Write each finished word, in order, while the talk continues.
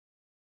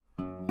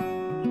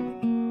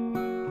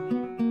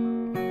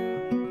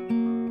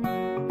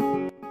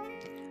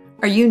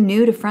Are you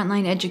new to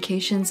Frontline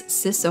Education's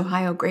SIS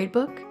Ohio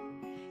GradeBook?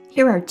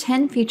 Here are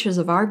 10 features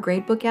of our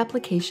GradeBook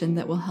application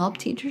that will help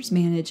teachers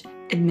manage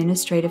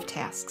administrative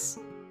tasks.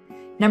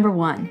 Number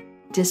 1,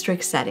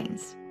 district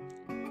settings.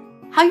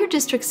 How your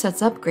district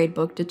sets up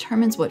GradeBook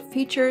determines what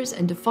features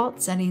and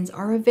default settings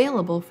are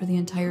available for the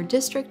entire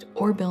district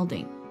or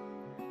building.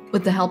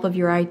 With the help of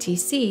your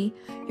ITC,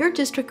 your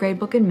district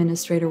GradeBook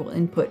administrator will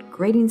input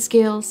grading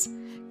scales,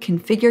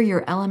 configure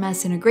your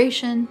LMS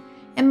integration,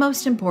 and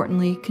most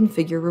importantly,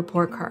 configure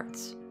report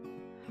cards.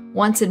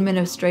 Once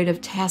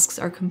administrative tasks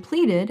are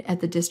completed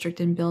at the district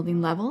and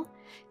building level,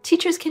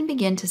 teachers can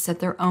begin to set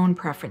their own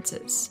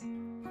preferences.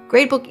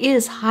 GradeBook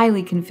is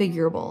highly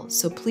configurable,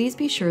 so please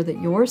be sure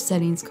that your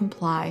settings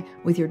comply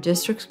with your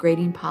district's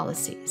grading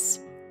policies.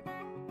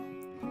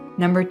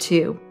 Number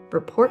 2,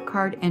 report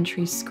card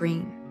entry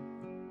screen.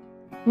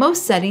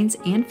 Most settings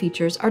and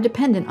features are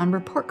dependent on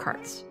report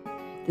cards.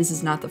 This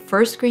is not the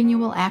first screen you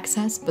will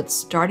access, but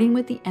starting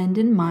with the end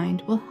in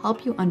mind will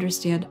help you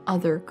understand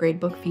other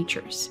GradeBook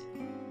features.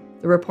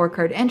 The report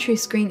card entry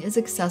screen is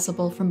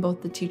accessible from both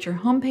the teacher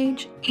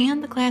homepage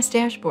and the class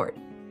dashboard.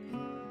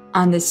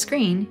 On this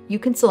screen, you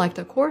can select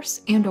a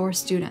course and/or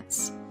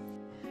students.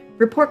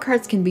 Report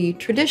cards can be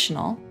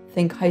traditional,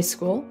 think high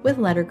school with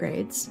letter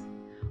grades,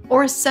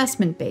 or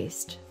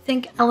assessment-based,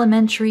 think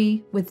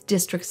elementary with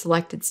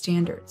district-selected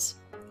standards.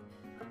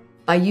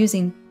 By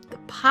using the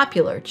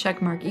popular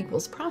checkmark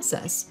equals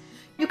process,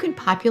 you can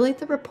populate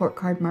the report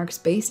card marks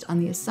based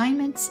on the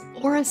assignments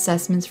or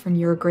assessments from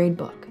your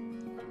gradebook.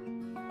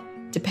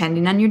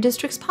 Depending on your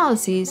district's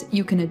policies,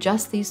 you can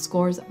adjust these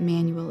scores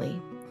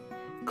manually.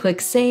 Click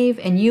Save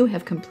and you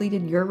have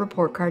completed your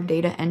report card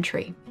data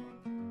entry.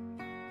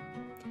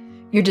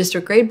 Your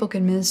district gradebook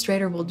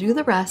administrator will do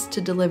the rest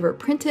to deliver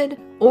printed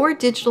or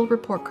digital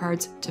report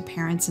cards to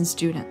parents and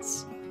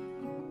students.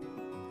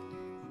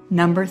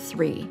 Number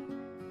 3,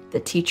 the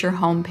teacher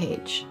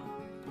homepage.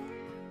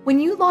 When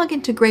you log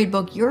into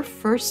GradeBook, your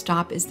first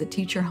stop is the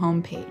teacher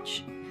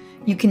homepage.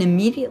 You can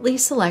immediately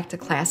select a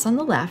class on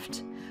the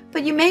left,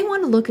 but you may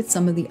want to look at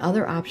some of the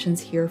other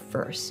options here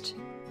first.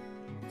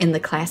 In the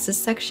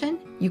Classes section,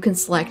 you can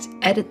select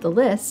Edit the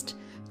List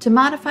to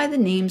modify the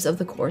names of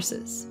the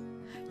courses.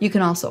 You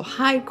can also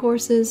hide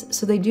courses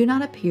so they do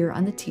not appear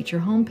on the teacher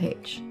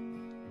homepage.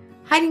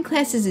 Hiding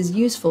classes is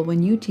useful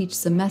when you teach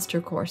semester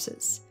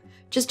courses.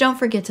 Just don't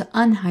forget to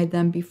unhide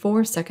them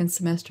before second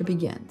semester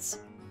begins.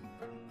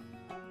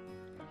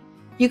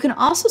 You can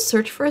also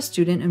search for a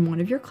student in one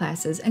of your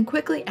classes and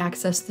quickly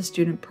access the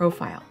student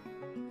profile.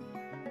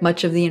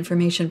 Much of the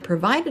information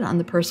provided on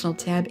the Personal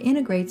tab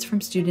integrates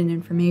from student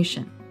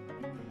information.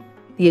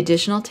 The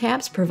additional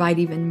tabs provide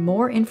even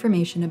more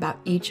information about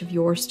each of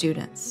your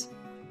students.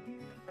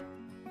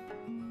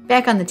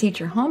 Back on the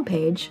teacher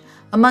homepage,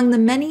 among the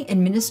many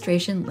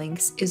administration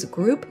links is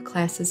Group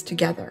Classes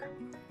Together.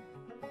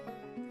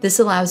 This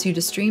allows you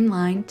to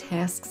streamline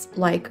tasks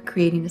like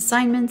creating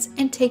assignments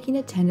and taking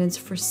attendance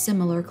for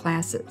similar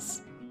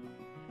classes.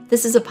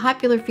 This is a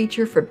popular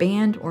feature for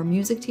band or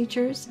music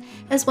teachers,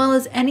 as well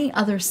as any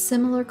other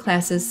similar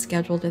classes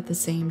scheduled at the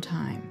same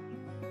time.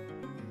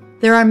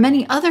 There are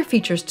many other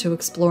features to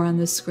explore on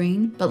this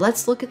screen, but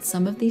let's look at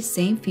some of these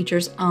same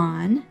features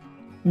on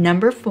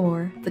Number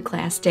 4, the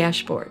class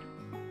dashboard.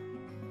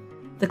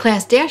 The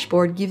class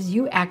dashboard gives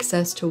you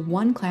access to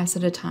one class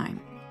at a time.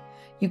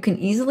 You can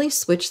easily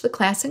switch the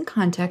class and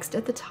context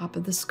at the top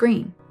of the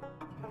screen.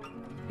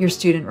 Your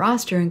student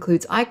roster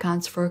includes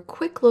icons for a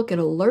quick look at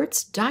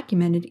alerts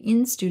documented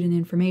in student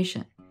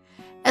information,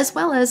 as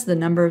well as the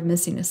number of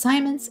missing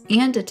assignments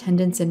and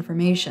attendance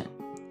information.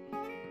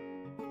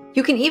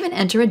 You can even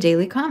enter a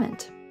daily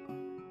comment.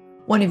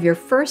 One of your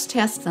first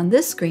tasks on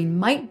this screen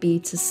might be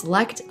to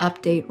select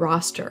Update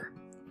Roster.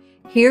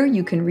 Here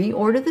you can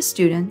reorder the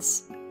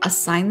students,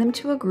 assign them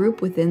to a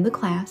group within the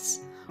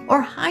class, or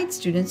hide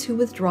students who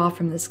withdraw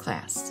from this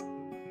class.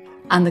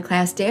 On the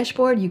class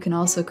dashboard, you can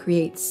also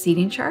create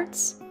seating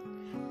charts,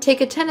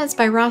 take attendance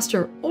by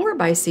roster or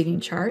by seating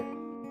chart,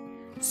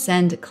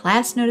 send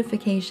class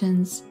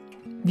notifications,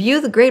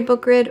 view the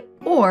gradebook grid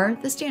or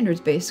the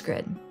standards-based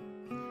grid.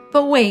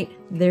 But wait,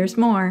 there's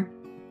more.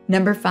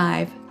 Number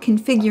 5,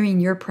 configuring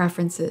your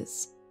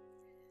preferences.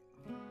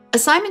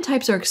 Assignment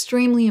types are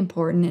extremely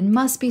important and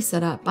must be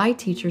set up by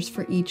teachers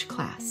for each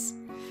class.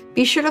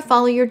 Be sure to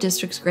follow your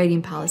district's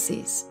grading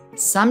policies.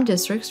 Some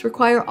districts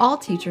require all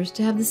teachers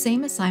to have the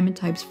same assignment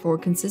types for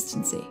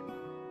consistency.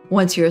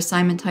 Once your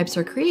assignment types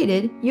are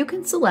created, you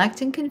can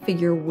select and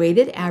configure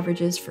weighted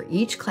averages for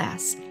each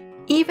class,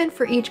 even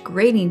for each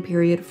grading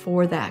period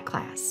for that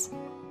class.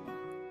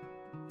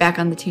 Back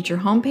on the teacher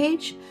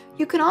homepage,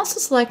 you can also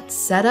select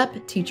Set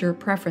Up Teacher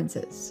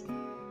Preferences.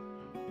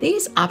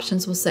 These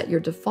options will set your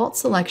default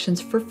selections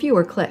for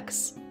fewer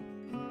clicks.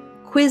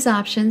 Quiz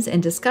options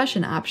and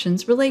discussion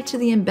options relate to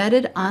the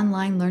embedded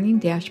online learning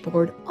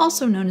dashboard,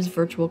 also known as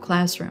Virtual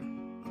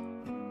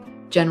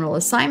Classroom. General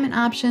assignment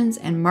options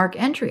and mark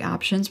entry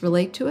options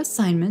relate to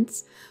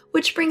assignments,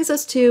 which brings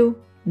us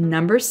to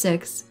Number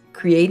 6,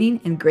 creating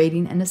and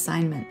grading an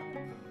assignment.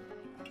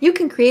 You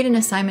can create an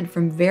assignment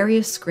from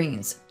various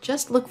screens.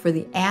 Just look for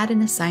the Add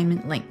an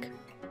Assignment link.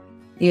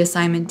 The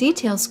Assignment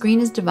Details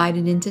screen is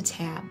divided into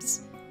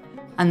tabs.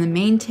 On the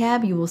main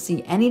tab, you will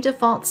see any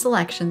default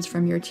selections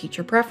from your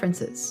teacher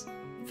preferences.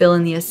 Fill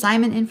in the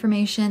assignment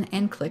information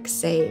and click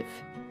Save.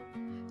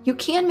 You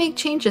can make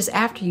changes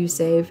after you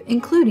save,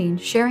 including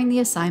sharing the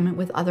assignment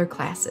with other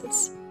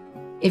classes.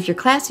 If your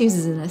class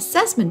uses an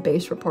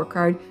assessment-based report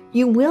card,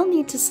 you will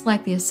need to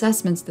select the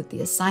assessments that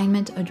the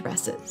assignment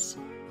addresses.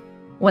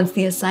 Once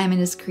the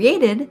assignment is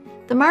created,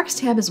 the Marks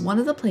tab is one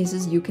of the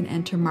places you can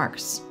enter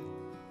marks.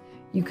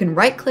 You can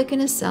right-click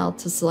in a cell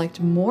to select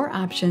more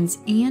options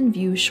and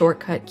view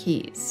shortcut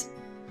keys.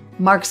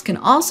 Marks can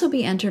also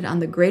be entered on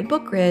the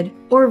GradeBook grid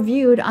or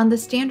viewed on the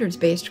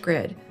standards-based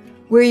grid,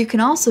 where you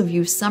can also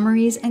view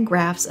summaries and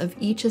graphs of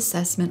each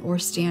assessment or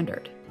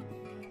standard.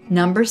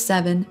 Number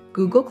 7,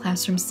 Google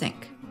Classroom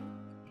Sync.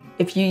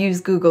 If you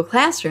use Google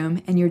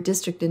Classroom and your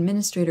district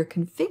administrator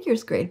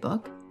configures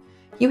GradeBook,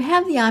 you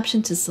have the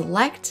option to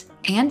select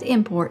and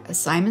import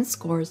assignment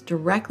scores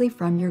directly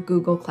from your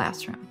Google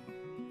Classroom.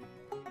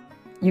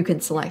 You can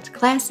select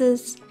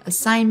classes,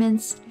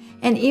 assignments,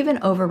 and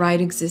even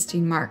override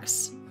existing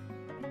marks.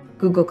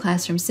 Google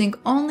Classroom Sync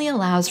only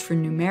allows for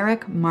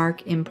numeric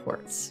mark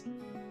imports.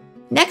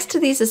 Next to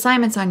these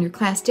assignments on your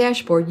class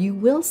dashboard, you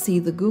will see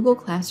the Google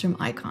Classroom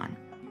icon.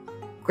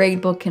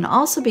 GradeBook can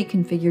also be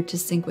configured to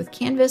sync with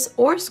Canvas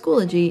or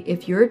Schoology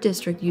if your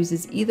district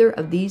uses either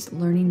of these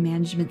learning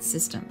management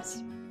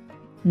systems.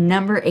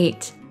 Number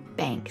 8,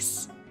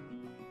 Banks.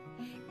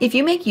 If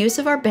you make use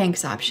of our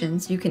Banks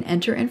options, you can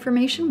enter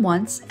information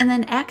once and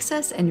then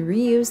access and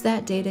reuse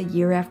that data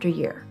year after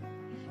year.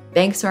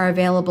 Banks are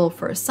available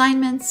for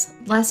assignments,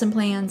 lesson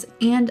plans,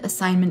 and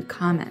assignment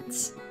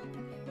comments.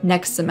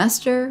 Next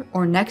semester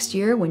or next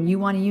year, when you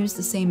want to use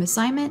the same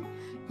assignment,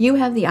 you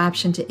have the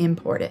option to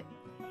import it.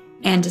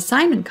 And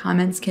assignment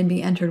comments can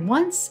be entered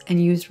once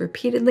and used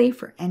repeatedly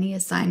for any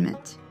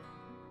assignment.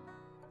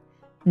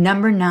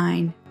 Number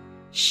 9,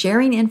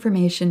 sharing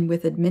information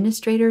with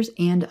administrators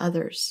and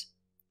others.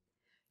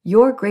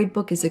 Your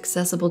GradeBook is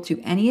accessible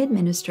to any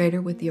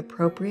administrator with the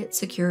appropriate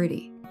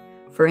security.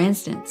 For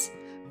instance,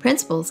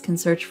 principals can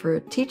search for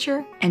a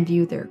teacher and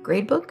view their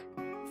GradeBook,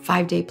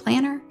 5-day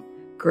planner,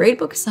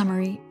 GradeBook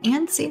summary,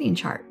 and seating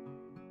chart.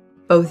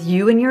 Both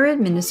you and your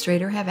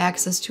administrator have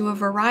access to a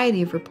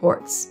variety of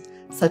reports,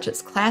 such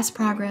as class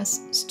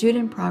progress,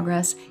 student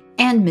progress,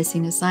 and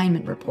missing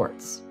assignment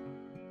reports.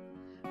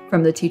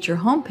 From the teacher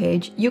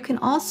homepage, you can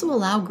also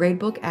allow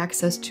GradeBook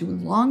access to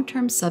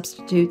long-term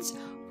substitutes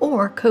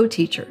or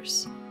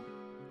co-teachers.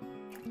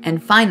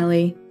 And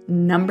finally,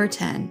 number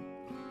 10,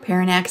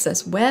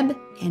 ParentAccess web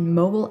and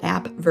mobile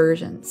app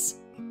versions.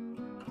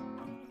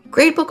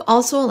 GradeBook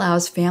also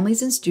allows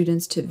families and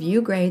students to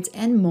view grades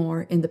and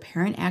more in the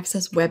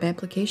ParentAccess web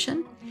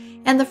application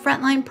and the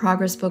Frontline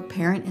ProgressBook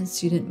parent and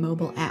student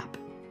mobile app.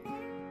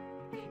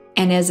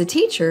 And as a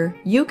teacher,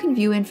 you can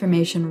view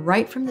information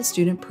right from the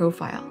student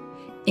profile,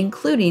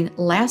 including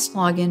last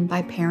login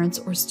by parents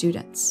or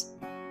students.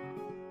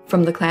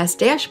 From the class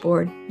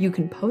dashboard, you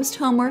can post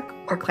homework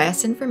or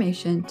class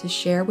information to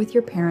share with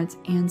your parents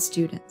and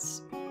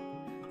students.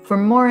 For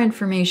more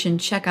information,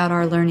 check out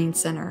our Learning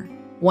Center.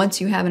 Once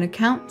you have an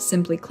account,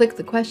 simply click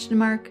the question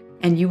mark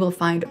and you will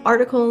find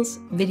articles,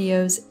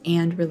 videos,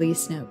 and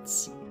release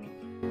notes.